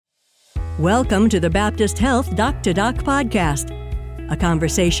Welcome to the Baptist Health Doc to Doc podcast, a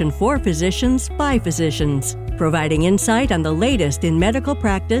conversation for physicians by physicians, providing insight on the latest in medical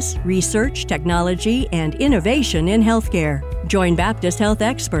practice, research, technology, and innovation in healthcare. Join Baptist Health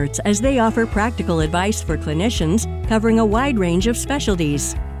experts as they offer practical advice for clinicians covering a wide range of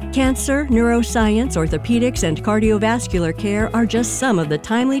specialties. Cancer, neuroscience, orthopedics, and cardiovascular care are just some of the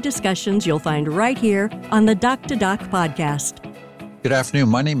timely discussions you'll find right here on the Doc to Doc podcast. Good afternoon.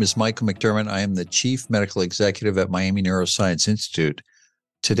 My name is Michael McDermott. I am the Chief Medical Executive at Miami Neuroscience Institute.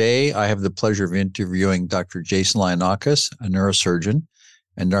 Today, I have the pleasure of interviewing Dr. Jason Lionakis, a neurosurgeon,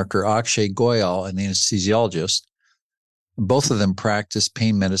 and Dr. Akshay Goyal, an anesthesiologist. Both of them practice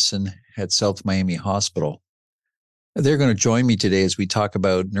pain medicine at South Miami Hospital. They're going to join me today as we talk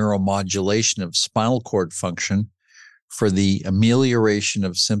about neuromodulation of spinal cord function for the amelioration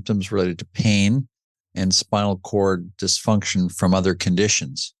of symptoms related to pain and spinal cord dysfunction from other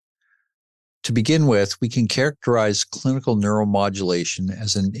conditions. To begin with, we can characterize clinical neuromodulation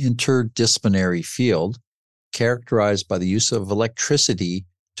as an interdisciplinary field characterized by the use of electricity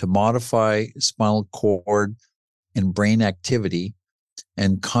to modify spinal cord and brain activity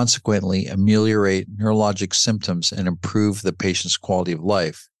and consequently ameliorate neurologic symptoms and improve the patient's quality of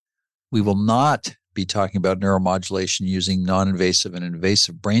life. We will not be talking about neuromodulation using non-invasive and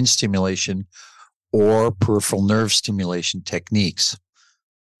invasive brain stimulation or peripheral nerve stimulation techniques.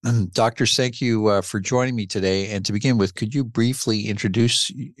 Doctors, thank you for joining me today. And to begin with, could you briefly introduce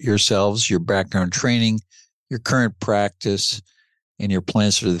yourselves, your background training, your current practice, and your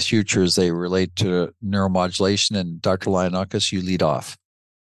plans for the future as they relate to neuromodulation? And Dr. Lionakis, you lead off.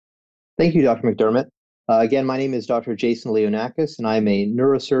 Thank you, Dr. McDermott. Again, my name is Dr. Jason Lionakis, and I'm a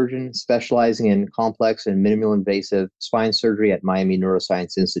neurosurgeon specializing in complex and minimally invasive spine surgery at Miami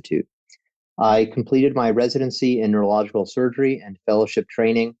Neuroscience Institute. I completed my residency in neurological surgery and fellowship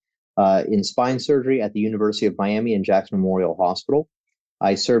training in spine surgery at the University of Miami and Jackson Memorial Hospital.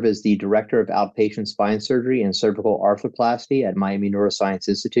 I serve as the Director of Outpatient Spine Surgery and Cervical Arthroplasty at Miami Neuroscience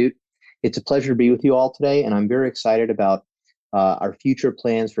Institute. It's a pleasure to be with you all today, and I'm very excited about our future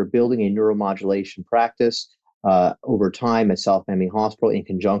plans for building a neuromodulation practice over time at South Miami Hospital in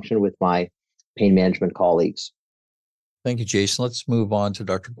conjunction with my pain management colleagues. Thank you, Jason. Let's move on to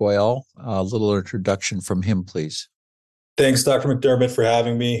Dr. Goyal. A little introduction from him, please. Thanks, Dr. McDermott, for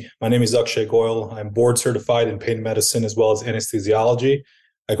having me. My name is Akshay Goyal. I'm board certified in pain medicine as well as anesthesiology.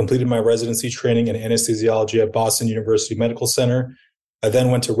 I completed my residency training in anesthesiology at Boston University Medical Center. I then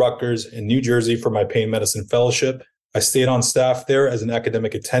went to Rutgers in New Jersey for my pain medicine fellowship. I stayed on staff there as an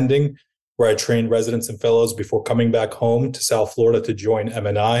academic attending, where I trained residents and fellows before coming back home to South Florida to join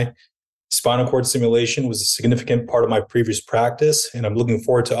MNI. Spinal cord stimulation was a significant part of my previous practice, and I'm looking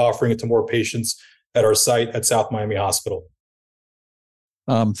forward to offering it to more patients at our site at South Miami Hospital.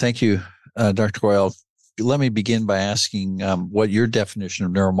 Thank you, Dr. Goyal. Let me begin by asking what your definition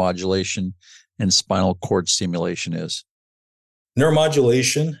of neuromodulation and spinal cord stimulation is.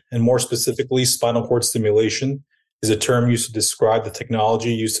 Neuromodulation, and more specifically spinal cord stimulation, is a term used to describe the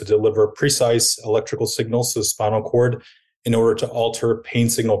technology used to deliver precise electrical signals to the spinal cord in order to alter pain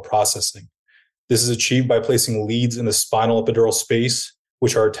signal processing. This is achieved by placing leads in the spinal epidural space,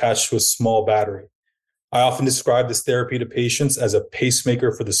 which are attached to a small battery. I often describe this therapy to patients as a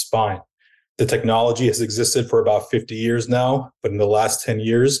pacemaker for the spine. The technology has existed for about 50 years now, but in the last 10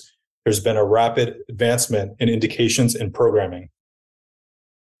 years, there's been a rapid advancement in indications and programming.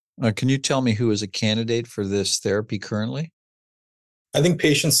 Can you tell me who is a candidate for this therapy currently? I think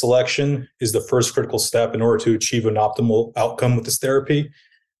patient selection is the first critical step in order to achieve an optimal outcome with this therapy.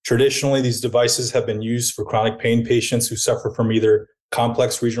 Traditionally, these devices have been used for chronic pain patients who suffer from either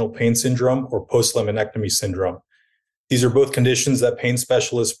complex regional pain syndrome or post-laminectomy syndrome. These are both conditions that pain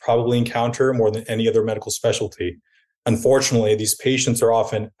specialists probably encounter more than any other medical specialty. Unfortunately, these patients are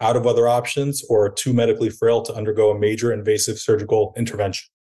often out of other options or are too medically frail to undergo a major invasive surgical intervention.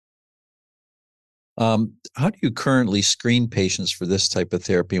 How do you currently screen patients for this type of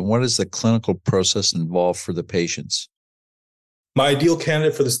therapy, and what is the clinical process involved for the patients? My ideal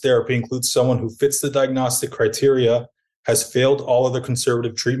candidate for this therapy includes someone who fits the diagnostic criteria, has failed all other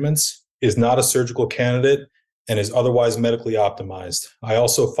conservative treatments, is not a surgical candidate, and is otherwise medically optimized. I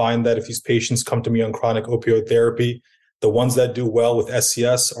also find that if these patients come to me on chronic opioid therapy, the ones that do well with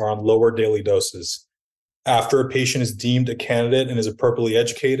SCS are on lower daily doses. After a patient is deemed a candidate and is appropriately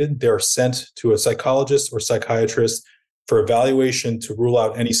educated, they are sent to a psychologist or psychiatrist for evaluation to rule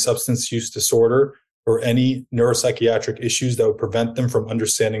out any substance use disorder or any neuropsychiatric issues that would prevent them from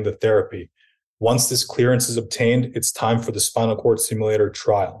understanding the therapy. Once this clearance is obtained, it's time for the spinal cord stimulator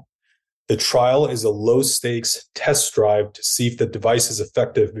trial. The trial is a low-stakes test drive to see if the device is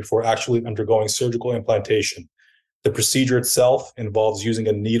effective before actually undergoing surgical implantation. The procedure itself involves using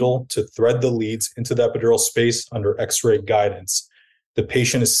a needle to thread the leads into the epidural space under X-ray guidance. The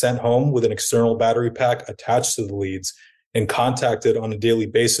patient is sent home with an external battery pack attached to the leads and contacted on a daily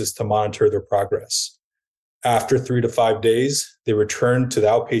basis to monitor their progress. After 3 to 5 days, they return to the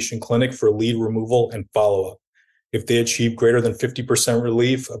outpatient clinic for lead removal and follow-up. If they achieve greater than 50%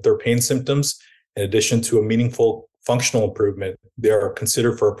 relief of their pain symptoms, in addition to a meaningful functional improvement, they are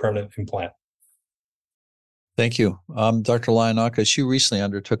considered for a permanent implant. Thank you. Dr. Lionakis, you recently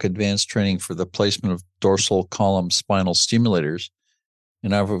undertook advanced training for the placement of dorsal column spinal stimulators.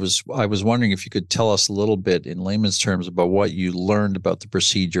 And I was wondering if you could tell us a little bit in layman's terms about what you learned about the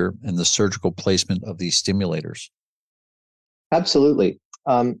procedure and the surgical placement of these stimulators. Absolutely.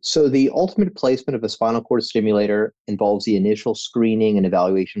 So the ultimate placement of a spinal cord stimulator involves the initial screening and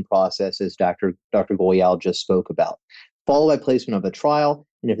evaluation process, as Dr. Goyal just spoke about, followed by placement of a trial.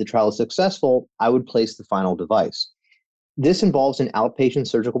 And if the trial is successful, I would place the final device. This involves an outpatient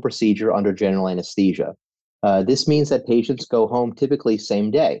surgical procedure under general anesthesia. This means that patients go home typically same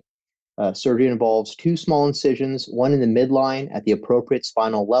day. Surgery involves 2 small incisions, one in the midline at the appropriate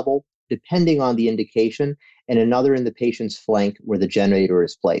spinal level, depending on the indication, and another in the patient's flank where the generator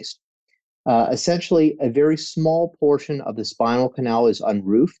is placed. Essentially, a very small portion of the spinal canal is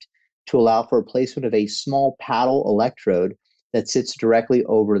unroofed to allow for placement of a small paddle electrode that sits directly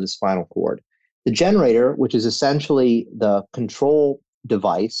over the spinal cord. The generator, which is essentially the control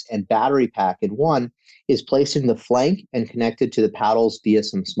device and battery pack in one, is placed in the flank and connected to the paddles via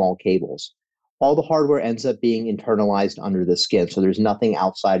some small cables. All the hardware ends up being internalized under the skin, so there's nothing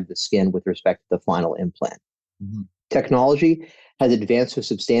outside of the skin with respect to the final implant. Mm-hmm. Technology has advanced to a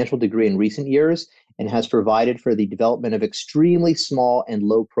substantial degree in recent years and has provided for the development of extremely small and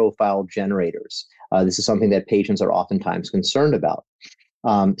low-profile generators. This is something that patients are oftentimes concerned about.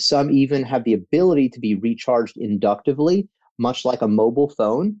 Some even have the ability to be recharged inductively, much like a mobile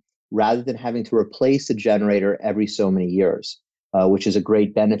phone, rather than having to replace the generator every so many years, which is a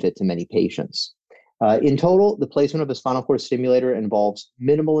great benefit to many patients. In total, the placement of a spinal cord stimulator involves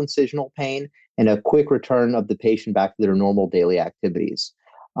minimal incisional pain and a quick return of the patient back to their normal daily activities.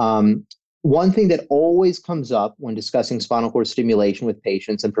 One thing that always comes up when discussing spinal cord stimulation with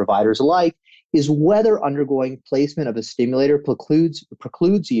patients and providers alike is whether undergoing placement of a stimulator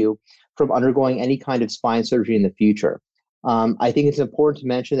precludes you from undergoing any kind of spine surgery in the future. I think it's important to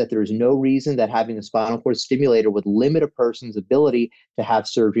mention that there is no reason that having a spinal cord stimulator would limit a person's ability to have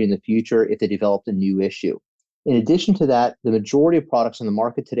surgery in the future if they developed a new issue. In addition to that, the majority of products on the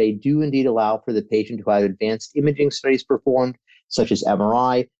market today do indeed allow for the patient to have advanced imaging studies performed, such as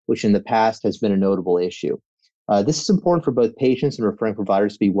MRI, which in the past has been a notable issue. This is important for both patients and referring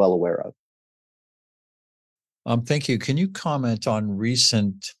providers to be well aware of. Thank you. Can you comment on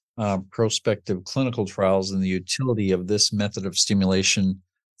recent prospective clinical trials and the utility of this method of stimulation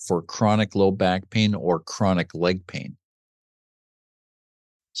for chronic low back pain or chronic leg pain?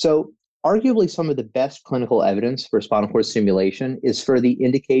 So, arguably some of the best clinical evidence for spinal cord stimulation is for the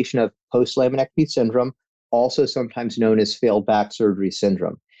indication of post-laminectomy syndrome, also sometimes known as failed back surgery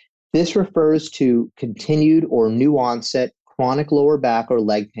syndrome. This refers to continued or new onset chronic lower back or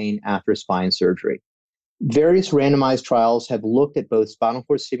leg pain after spine surgery. Various randomized trials have looked at both spinal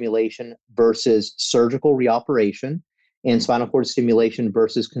cord stimulation versus surgical reoperation and spinal cord stimulation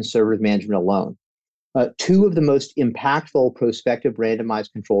versus conservative management alone. 2 of the most impactful prospective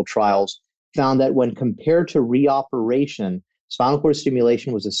randomized controlled trials found that when compared to reoperation, spinal cord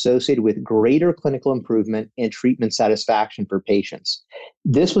stimulation was associated with greater clinical improvement and treatment satisfaction for patients.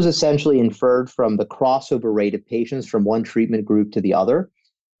 This was essentially inferred from the crossover rate of patients from one treatment group to the other.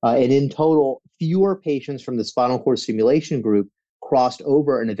 And in total, fewer patients from the spinal cord stimulation group crossed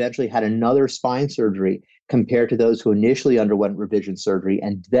over and eventually had another spine surgery compared to those who initially underwent revision surgery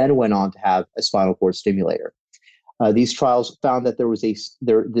and then went on to have a spinal cord stimulator. These trials found that there was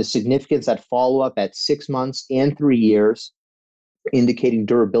the significance at follow-up at 6 months and 3 years, indicating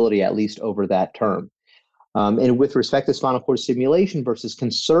durability at least over that term. And with respect to spinal cord stimulation versus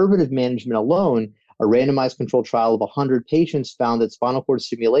conservative management alone, a randomized controlled trial of 100 patients found that spinal cord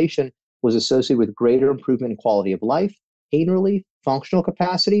stimulation was associated with greater improvement in quality of life, pain relief, functional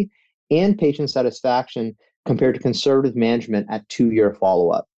capacity, and patient satisfaction compared to conservative management at 2-year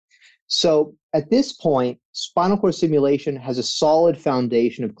follow-up. So at this point, spinal cord stimulation has a solid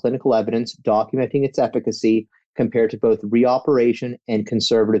foundation of clinical evidence documenting its efficacy compared to both reoperation and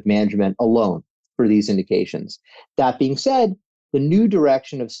conservative management alone for these indications. That being said, the new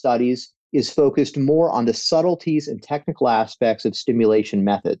direction of studies is focused more on the subtleties and technical aspects of stimulation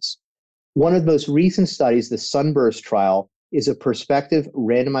methods. One of the most recent studies, the Sunburst trial, is a prospective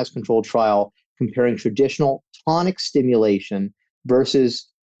randomized controlled trial comparing traditional tonic stimulation versus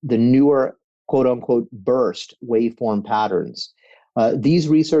the newer quote unquote burst waveform patterns. These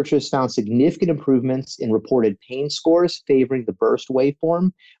researchers found significant improvements in reported pain scores favoring the burst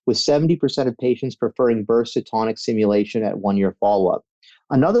waveform, with 70% of patients preferring burst to tonic stimulation at 1-year follow-up.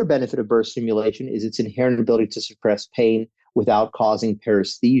 Another benefit of burst stimulation is its inherent ability to suppress pain without causing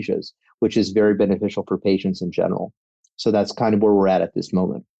paresthesias, which is very beneficial for patients in general. So that's kind of where we're at this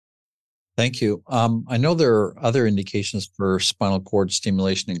moment. Thank you. I know there are other indications for spinal cord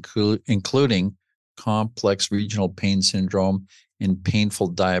stimulation, including complex regional pain syndrome and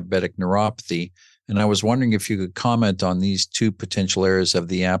painful diabetic neuropathy. And I was wondering if you could comment on these two potential areas of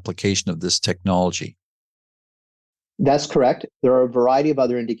the application of this technology. That's correct. There are a variety of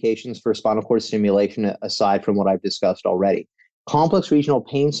other indications for spinal cord stimulation aside from what I've discussed already. Complex regional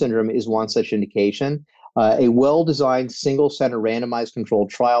pain syndrome is one such indication. A well-designed single-center randomized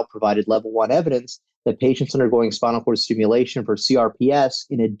controlled trial provided level 1 evidence that patients undergoing spinal cord stimulation for CRPS,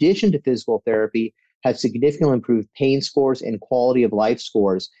 in addition to physical therapy, had significantly improved pain scores and quality of life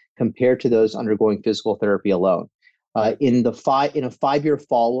scores compared to those undergoing physical therapy alone. In a 5-year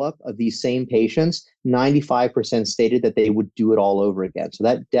follow-up of these same patients, 95% stated that they would do it all over again. So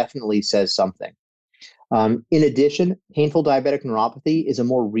that definitely says something. In addition, painful diabetic neuropathy is a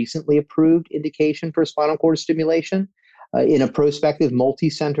more recently approved indication for spinal cord stimulation. In a prospective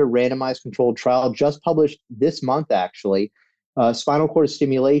multi-center randomized controlled trial just published this month, actually, spinal cord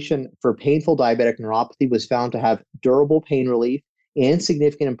stimulation for painful diabetic neuropathy was found to have durable pain relief and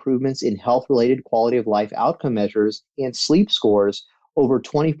significant improvements in health-related quality of life outcome measures and sleep scores over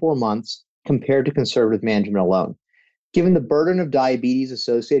 24 months compared to conservative management alone. Given the burden of diabetes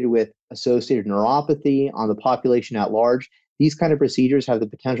associated with associated neuropathy on the population at large, these kind of procedures have the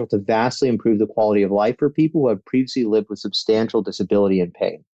potential to vastly improve the quality of life for people who have previously lived with substantial disability and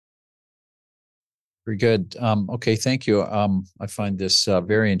pain. Very good. Okay, thank you. I find this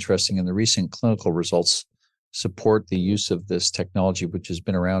very interesting, and the recent clinical results support the use of this technology, which has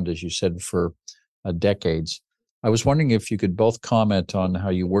been around, as you said, for decades. I was wondering if you could both comment on how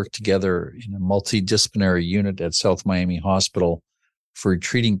you work together in a multidisciplinary unit at South Miami Hospital for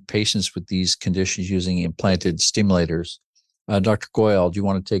treating patients with these conditions using implanted stimulators. Dr. Goyal, do you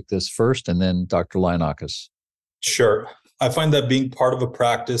want to take this first, and then Dr. Lionakis? Sure. I find that being part of a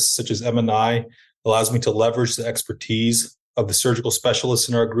practice such as M&I allows me to leverage the expertise of the surgical specialists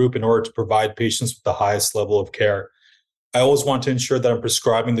in our group in order to provide patients with the highest level of care. I always want to ensure that I'm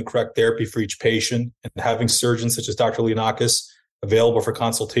prescribing the correct therapy for each patient, and having surgeons such as Dr. Lionakis available for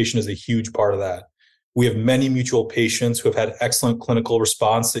consultation is a huge part of that. We have many mutual patients who have had excellent clinical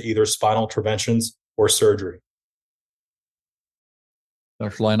response to either spinal interventions or surgery.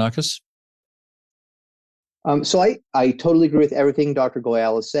 Dr. Lionakis? So I totally agree with everything Dr.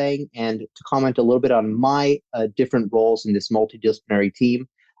 Goyal is saying, and to comment a little bit on my different roles in this multidisciplinary team.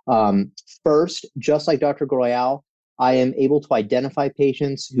 First, just like Dr. Goyal, I am able to identify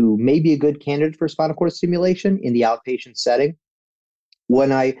patients who may be a good candidate for spinal cord stimulation in the outpatient setting.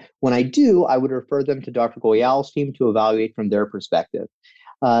 When I do, I would refer them to Dr. Goyal's team to evaluate from their perspective.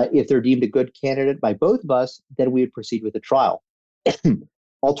 If they're deemed a good candidate by both of us, then we would proceed with the trial.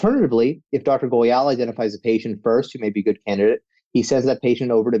 Alternatively, if Dr. Goyal identifies a patient first who may be a good candidate, he sends that patient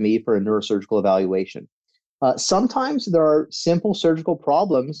over to me for a neurosurgical evaluation. Sometimes there are simple surgical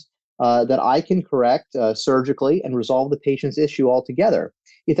problems that I can correct surgically and resolve the patient's issue altogether.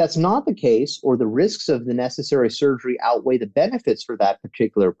 If that's not the case, or the risks of the necessary surgery outweigh the benefits for that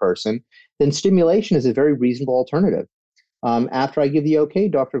particular person, then stimulation is a very reasonable alternative. After I give the okay,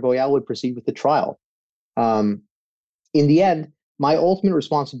 Dr. Goyal would proceed with the trial. In the end, my ultimate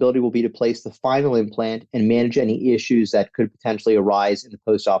responsibility will be to place the final implant and manage any issues that could potentially arise in the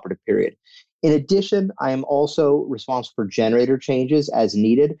postoperative period. In addition, I am also responsible for generator changes as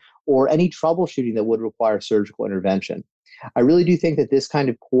needed, or any troubleshooting that would require surgical intervention. I really do think that this kind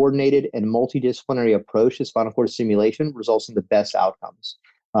of coordinated and multidisciplinary approach to spinal cord stimulation results in the best outcomes,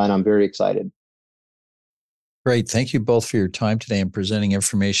 and I'm very excited. Great. Thank you both for your time today and presenting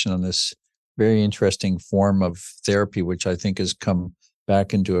information on this very interesting form of therapy, which I think has come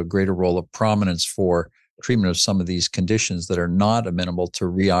back into a greater role of prominence for treatment of some of these conditions that are not amenable to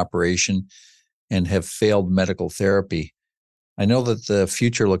reoperation and have failed medical therapy. I know that the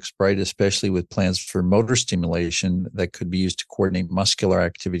future looks bright, especially with plans for motor stimulation that could be used to coordinate muscular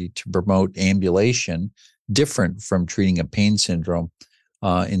activity to promote ambulation, different from treating a pain syndrome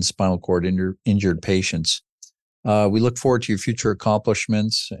in spinal cord injured patients. We look forward to your future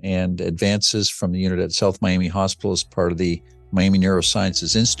accomplishments and advances from the unit at South Miami Hospital as part of the Miami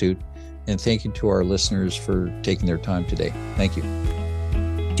Neurosciences Institute. And thank you to our listeners for taking their time today. Thank you.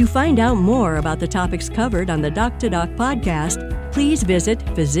 To find out more about the topics covered on the Doc to Doc podcast, please visit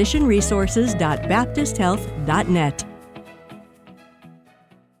physicianresources.baptisthealth.net.